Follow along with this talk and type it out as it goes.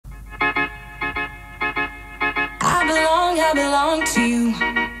I belong to you.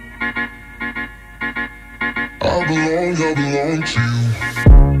 I belong to you.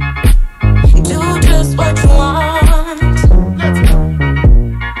 Do just what you want.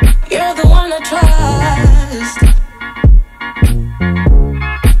 You're the one I trust,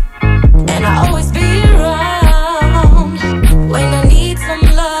 and I'll always be around when I need some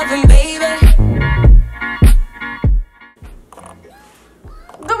loving, baby.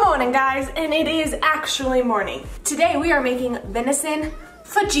 Good morning, guys, and it is actually morning. Today we are making venison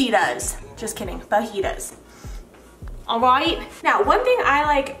fajitas. Just kidding, fajitas. Alright, now one thing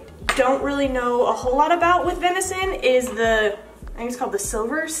I don't really know a whole lot about with venison is I think it's called the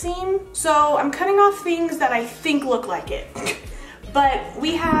silver seam. So I'm cutting off things that I think look like it. But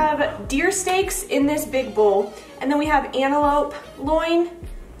we have deer steaks in this big bowl, and then we have antelope loin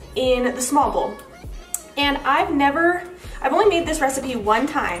in the small bowl. And I've only made this recipe one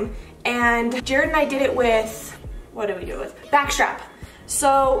time, and Jared and I did it with, what did we do it with? Backstrap.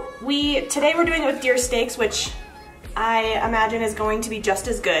 So today we're doing it with deer steaks, which I imagine is going to be just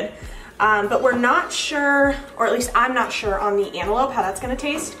as good. But we're not sure, or at least I'm not sure on the antelope, how that's gonna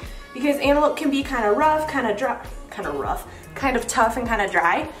taste, because antelope can be kind of rough, kind of tough and kind of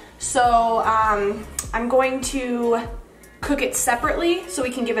dry. So I'm going to cook it separately so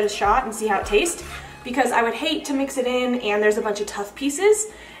we can give it a shot and see how it tastes, because I would hate to mix it in and there's a bunch of tough pieces,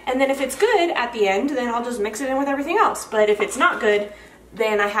 and then if it's good at the end, then I'll just mix it in with everything else. But if it's not good,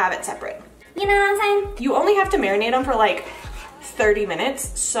 then I have it separate. You know what I'm saying? You only have to marinate them for like 30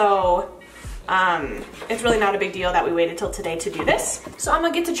 minutes, so it's really not a big deal that we waited till today to do this. So I'm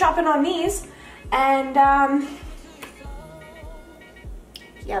gonna get to chopping on these, and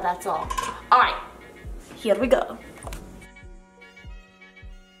yeah, that's all. All right, here we go.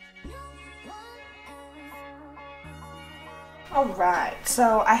 All right,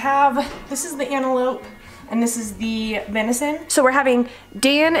 so this is the antelope and this is the venison. So we're having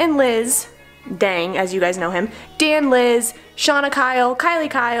Dan and Liz, Dang, as you guys know him, Dan, Liz, Shauna, Kyle, Kylie,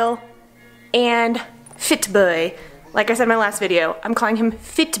 Kyle, and Fit Boy. Like I said in my last video, I'm calling him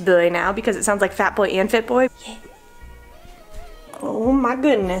Fit Boy now because it sounds like Fat Boy and Fit Boy. Yeah. Oh my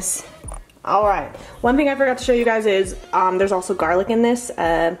goodness. All right, one thing I forgot to show you guys is there's also garlic in this.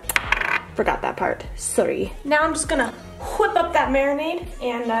 Forgot that part, sorry. Now I'm just gonna whip up that marinade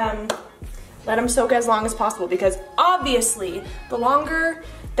and let them soak as long as possible, because obviously the longer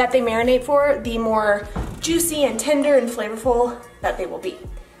that they marinate for, the more juicy and tender and flavorful that they will be.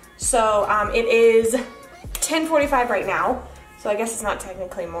 So it is 10:45 right now, so I guess it's not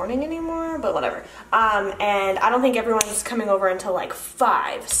technically morning anymore, but whatever. And I don't think everyone's coming over until like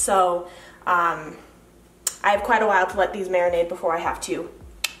 5, so I have quite a while to let these marinate before I have to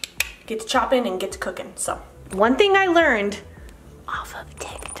get to chopping and get to cooking. So one thing I learned off of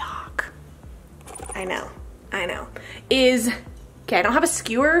TikTok, I know, is, okay, I don't have a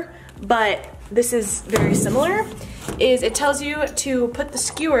skewer, but this is very similar, is it tells you to put the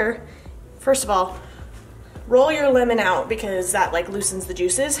skewer, first of all, roll your lemon out because that like loosens the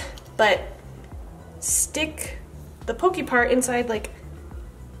juices, but stick the pokey part inside like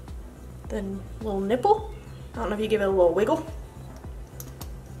the little nipple. I don't know if you give it a little wiggle.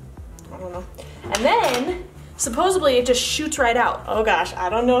 I don't know. And then, supposedly it just shoots right out. Oh gosh, I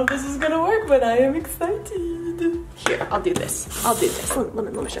don't know if this is gonna work, but I am excited. Here, I'll do this. Let me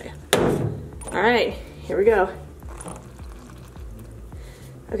show you. All right, here we go.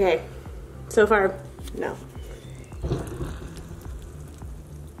 Okay, so far, no.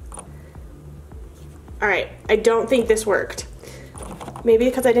 All right, I don't think this worked. Maybe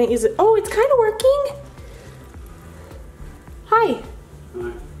because I didn't use it. Oh, it's kind of working. Hi.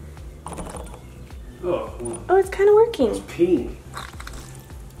 Oh, it's kind of working. It's peeing.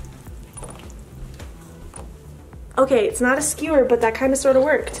 Okay, it's not a skewer, but that kind of sort of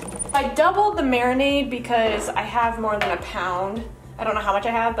worked. I doubled the marinade because I have more than a pound. I don't know how much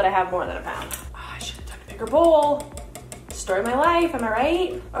I have, but I have more than a pound. Oh, I should have done a bigger bowl. Story of my life, am I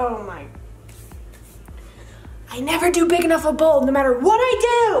right? Oh my. I never do big enough a bowl, no matter what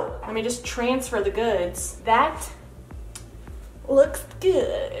I do. Let me just transfer the goods. That looks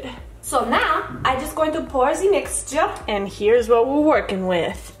good. So now, I'm just going to pour the mixture, and here's what we're working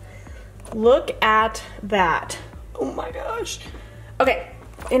with. Look at that. Oh my gosh. Okay,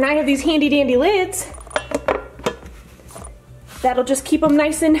 and I have these handy dandy lids. That'll just keep them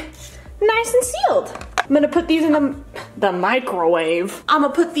nice and sealed. I'm gonna put these in the microwave. I'm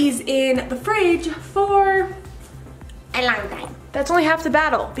gonna put these in the fridge for a long time. That's only half the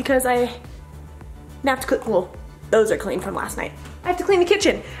battle, because I have to cook, well, those are clean from last night. I have to clean the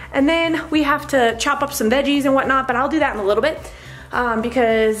kitchen, and then we have to chop up some veggies and whatnot, but I'll do that in a little bit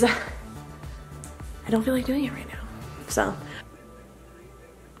because I don't feel like doing it right now. So.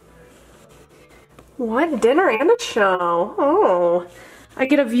 What? Dinner and a show? Oh. I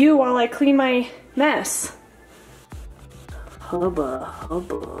get a view while I clean my mess. Hubba,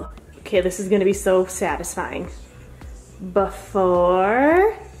 hubba. Okay, this is gonna be so satisfying.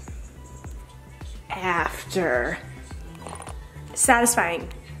 Before, after. Satisfying,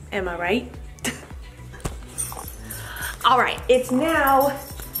 am I right? All right, it's now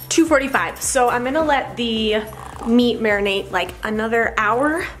 2:45, so I'm gonna let the meat marinate like another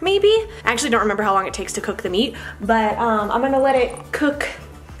hour, maybe. I actually don't remember how long it takes to cook the meat, but I'm gonna let it cook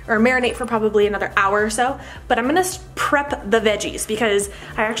or marinate for probably another hour or so. But I'm gonna prep the veggies because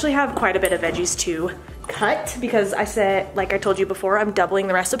I actually have quite a bit of veggies to cut because I said, like I told you before, I'm doubling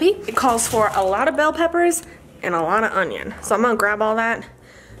the recipe. It calls for a lot of bell peppers and a lot of onion. So I'm gonna grab all that,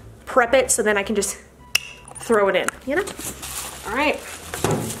 prep it, so then I can just throw it in, you know? All right,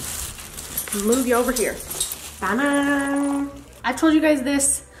 move you over here. Ta-da! I've told you guys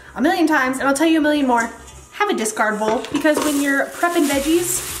this a million times, and I'll tell you a million more. Have a discard bowl, because when you're prepping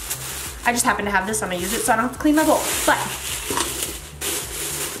veggies, I just happen to have this, I'm gonna use it so I don't have to clean my bowl, but,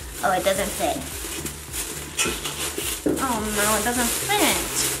 oh, it doesn't fit. Oh no, it doesn't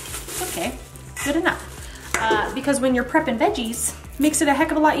fit. Okay, good enough. Because when you're prepping veggies, it makes it a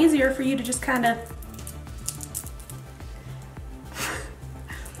heck of a lot easier for you to just kind of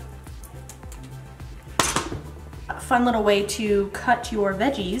fun little way to cut your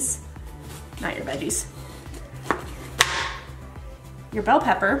veggies, not your veggies. Your bell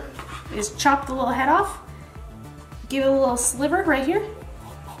pepper is chop the little head off, give it a little sliver right here,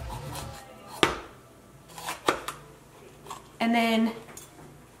 and then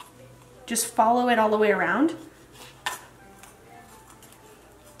just follow it all the way around.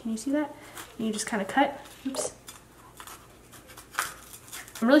 Can you see that? And you just kind of cut. Oops.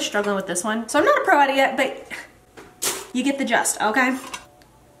 I'm really struggling with this one, so I'm not a pro at it yet, but you get the gist, okay?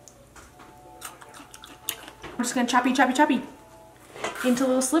 I'm just gonna choppy, choppy, choppy into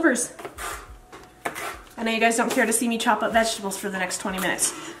little slivers. I know you guys don't care to see me chop up vegetables for the next 20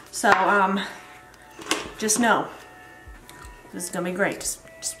 minutes. So, just know, this is gonna be great.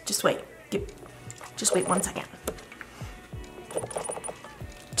 Just wait. Just wait 1 second.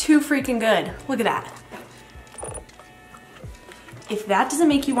 Too freaking good. Look at that. If that doesn't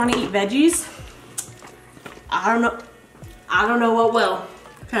make you want to eat veggies, I don't know what will,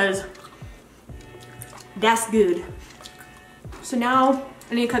 because that's good. So now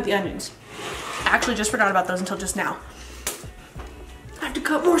I need to cut the onions. I actually just forgot about those until just now. I have to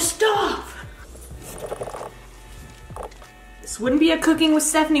cut more stuff. This wouldn't be a Cooking with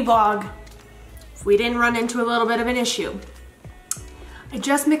Stephanie vlog if we didn't run into a little bit of an issue. I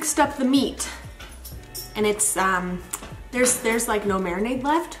just mixed up the meat, and it's there's like no marinade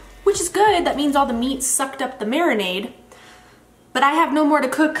left, which is good. That means all the meat sucked up the marinade, but I have no more to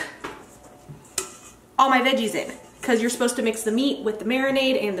cook all my veggies in, because you're supposed to mix the meat with the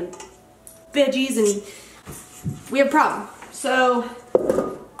marinade and the veggies, and we have a problem. So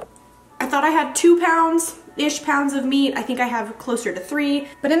I thought I had 2 pounds-ish of meat. I think I have closer to 3.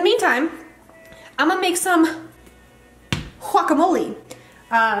 But in the meantime, I'm gonna make some guacamole.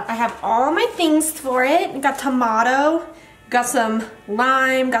 I have all my things for it. I got tomato, got some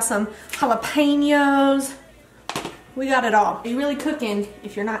lime, got some jalapenos. We got it all. You're really cooking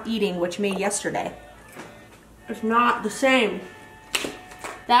if you're not eating what you made yesterday. It's not the same.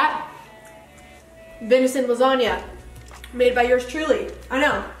 That venison lasagna made by yours truly. I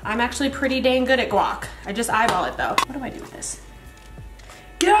know, I'm actually pretty dang good at guac. I just eyeball it though. What do I do with this?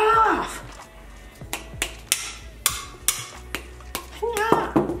 Get off!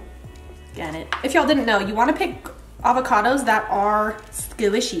 Get it. If y'all didn't know, you want to pick avocados that are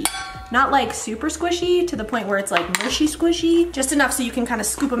squishy. Not like super squishy to the point where it's like mushy squishy. Just enough so you can kind of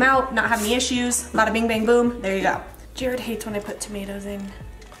scoop them out, not have any issues. Bada bing bang boom, there you go. Jared hates when I put tomatoes in.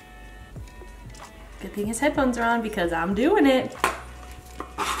 Good thing his headphones are on because I'm doing it.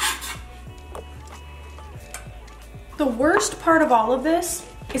 The worst part of all of this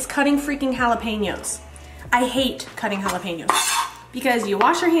is cutting freaking jalapenos. I hate cutting jalapenos because you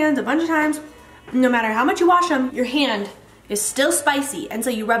wash your hands a bunch of times. No matter how much you wash them, your hand is still spicy, and so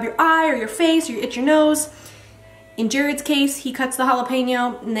you rub your eye or your face or you itch your nose. In Jared's case, he cuts the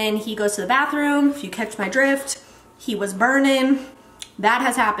jalapeno and then he goes to the bathroom. If you catch my drift, he was burning. That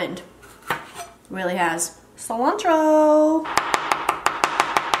has happened. Really has. Cilantro.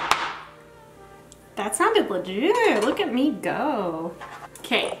 That sounded legit. Look at me go.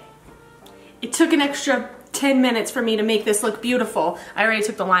 Okay. It took an extra 10 minutes for me to make this look beautiful. I already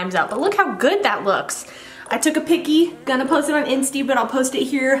took the limes out, but look how good that looks. I took a picky, gonna post it on Insta, but I'll post it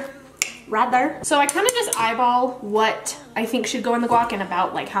here right there. So I kind of just eyeball what I think should go in the guac and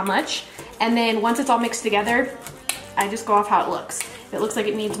about like how much. And then once it's all mixed together, I just go off how it looks. If it looks like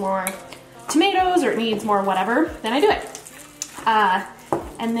it needs more tomatoes or it needs more whatever, then I do it.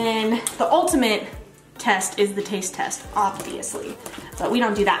 And then the ultimate test is the taste test, obviously. But we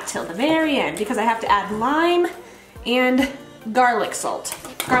don't do that till the very end because I have to add lime and garlic salt.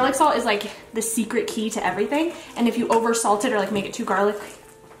 Garlic salt is like the secret key to everything. And if you over salt it or like make it too garlic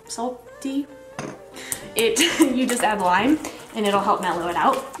salty, you just add lime and it'll help mellow it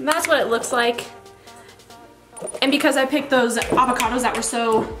out. And that's what it looks like. And because I picked those avocados that were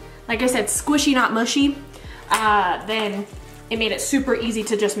so, like I said, squishy, not mushy, then it made it super easy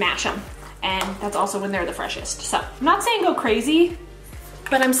to just mash them. And that's also when they're the freshest. So I'm not saying go crazy,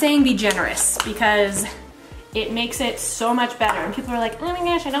 but I'm saying be generous because it makes it so much better. And people are like, oh my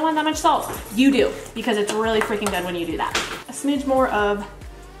gosh, I don't want that much salt. You do, because it's really freaking good when you do that. A smidge more of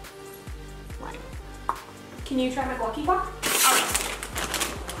lime. Can you try my guac? All right.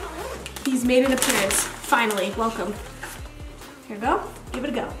 He's made an appearance, finally, welcome. Here we go, give it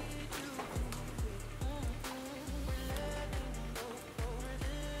a go.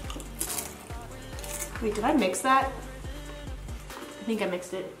 Wait, did I mix that? I think I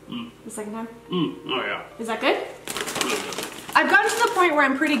mixed it the second time. Oh yeah. Is that good? I've gotten to the point where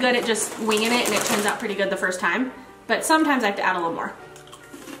I'm pretty good at just winging it and it turns out pretty good the first time. But sometimes I have to add a little more.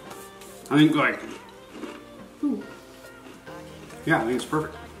 I think like, yeah, I think it's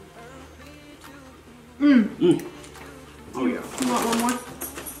perfect. Oh yeah. You want one more?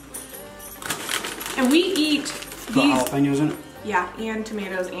 And we eat The these. jalapenos in it? Yeah, and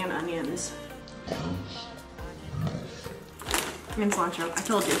tomatoes and onions. And cilantro, I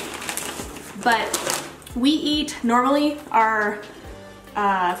told you. But we eat normally our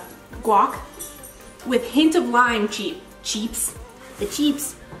guac with hint of lime cheeps. The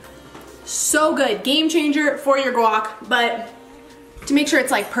cheeps. So good, game changer for your guac, but to make sure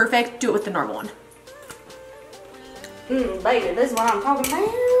it's like perfect, do it with the normal one. Baby, this is what I'm talking about.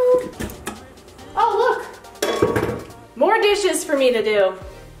 Oh look, more dishes for me to do.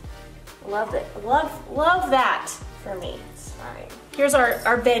 Love it, love that for me. It's fine. Here's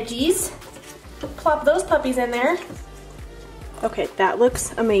our veggies. Plop those puppies in there. Okay, that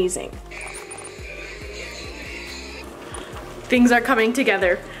looks amazing. Things are coming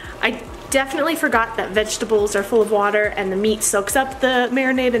together. I definitely forgot that vegetables are full of water and the meat soaks up the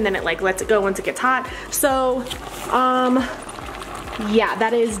marinade and then it like lets it go once it gets hot. So, yeah,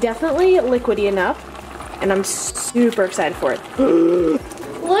 that is definitely liquidy enough and I'm super excited for it.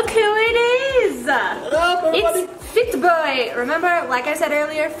 Look who it is! What up, everybody? It's Fit Boy. Remember, like I said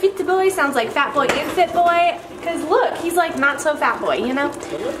earlier, Fit Boy sounds like Fat Boy and Fit Boy. Cause look, he's like not so fat boy, you know?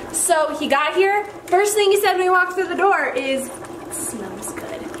 So he got here, first thing he said when he walked through the door is, it smells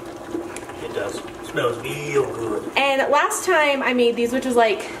good. It does. It smells real good. And last time I made these, which was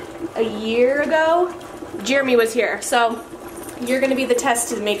like a year ago, Jeremy was here. So you're gonna be the test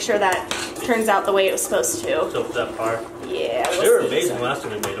to make sure that turns out the way it was supposed to. So that part. Yeah, They were amazing last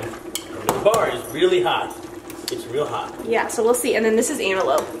time we made them. The bar is really hot. It's real hot. Yeah, so we'll see. And then this is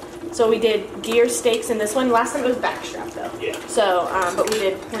antelope. So we did deer steaks in this one. Last time it was backstrap though. Yeah. So, but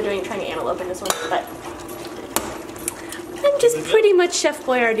we're trying antelope in this one. But I'm just pretty much Chef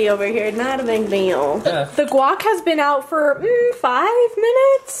Boyardee over here. Not a big deal. Yeah. The guac has been out for 5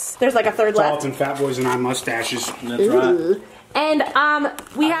 minutes. There's like a third left. Salt and fat boys and I mustaches. That's right. And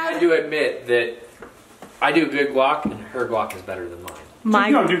we I have have to admit that I do good guac and her guac is better than mine.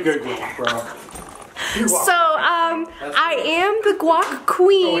 You don't do good guac, bro. So, I am the guac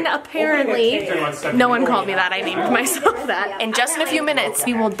queen, apparently. No one called me that, I named myself that. In just in a few minutes,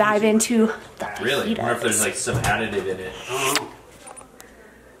 we will dive into the Really? fajitas. I wonder if there's like some additive in it.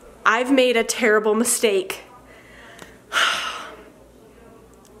 I've made a terrible mistake.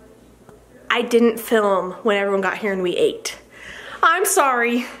 I didn't film when everyone got here and we ate. I'm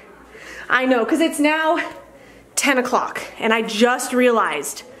sorry. I know, because it's now 10 o'clock and I just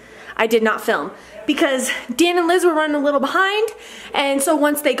realized I did not film because Dan and Liz were running a little behind, and so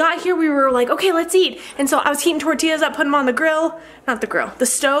once they got here we were like, okay, let's eat. And so I was heating tortillas up, putting them on the grill, not the grill, the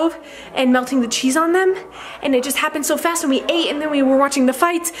stove, and melting the cheese on them, and it just happened so fast when we ate and then we were watching the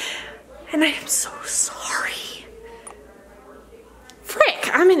fights, and I am so sorry. Frick,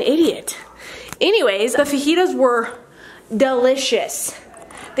 I'm an idiot. Anyways, the fajitas were delicious.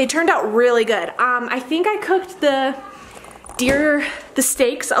 They turned out really good. I think I cooked the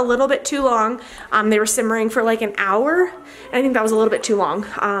steaks a little bit too long. They were simmering for like an hour, and I think that was a little bit too long.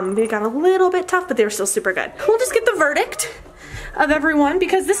 They got a little bit tough, but they were still super good. We'll just get the verdict of everyone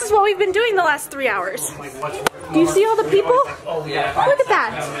because this is what we've been doing the last 3 hours. Do you see all the people? Oh yeah. Look at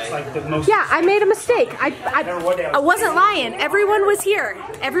that. It's like the most. Yeah, I made a mistake. I wasn't lying. Everyone was here.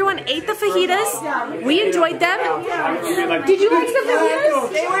 Everyone ate the fajitas. We enjoyed them. Did you like the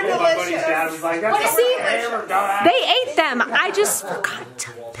fajitas? They were delicious. See, they ate them. I just forgot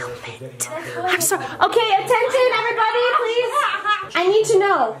to film it. I'm sorry. Okay, attention everybody, please. I need to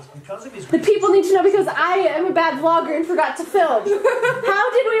know. The people need to know because I am a bad vlogger and forgot to film.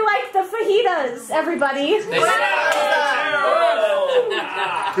 How did we like the fajitas, everybody?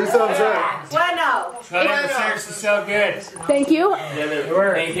 Two thumbs up. Bueno. Seriously, so good. Thank you.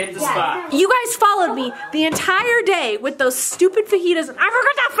 They hit the spot. You guys followed me the entire day with those stupid fajitas and I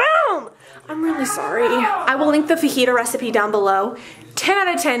forgot to film. I'm really sorry. I will link the fajita recipe down below. 10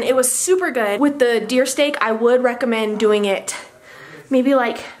 out of 10. It was super good. With the deer steak, I would recommend doing it maybe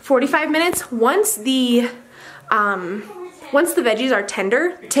like 45 minutes. Once the veggies are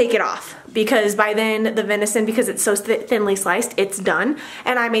tender, take it off because by then the venison, because it's so thinly sliced, it's done.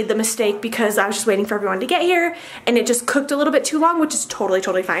 And I made the mistake because I was just waiting for everyone to get here and it just cooked a little bit too long, which is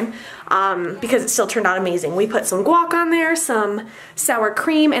totally fine because it still turned out amazing. We put some guac on there, some sour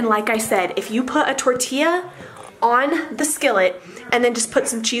cream, and like I said, if you put a tortilla on the skillet and then just put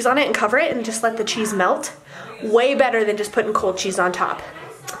some cheese on it and cover it and just let the cheese melt, way better than just putting cold cheese on top.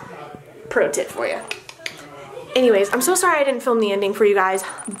 Pro tip for you. Anyways, I'm so sorry I didn't film the ending for you guys,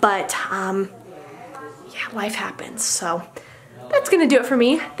 but yeah, life happens. So that's gonna do it for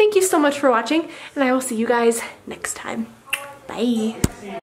me. Thank you so much for watching, and I will see you guys next time. Bye.